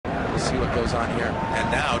see what goes on here.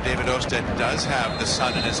 And now David Osted does have the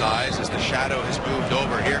sun in his eyes as the shadow has moved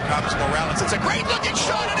over. Here comes Morales. It's a great looking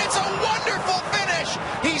shot, and it's a wonderful finish.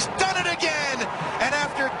 He's done it again. And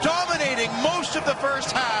after dominating most of the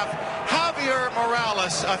first half, Javier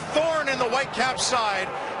Morales, a thorn in the Whitecaps' side,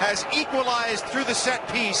 has equalized through the set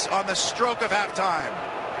piece on the stroke of halftime.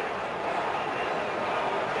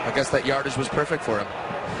 I guess that yardage was perfect for him.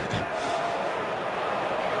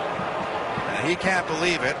 And he can't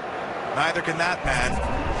believe it. Neither can that man.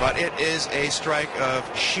 But it is a strike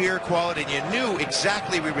of sheer quality, and you knew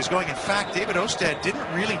exactly where he was going. In fact, David Osted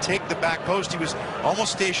didn't really take the back post. He was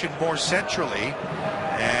almost stationed more centrally,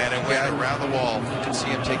 and it went around the wall. You can see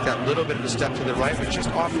him take that little bit of a step to the right, but just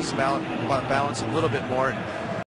off his balance a little bit more.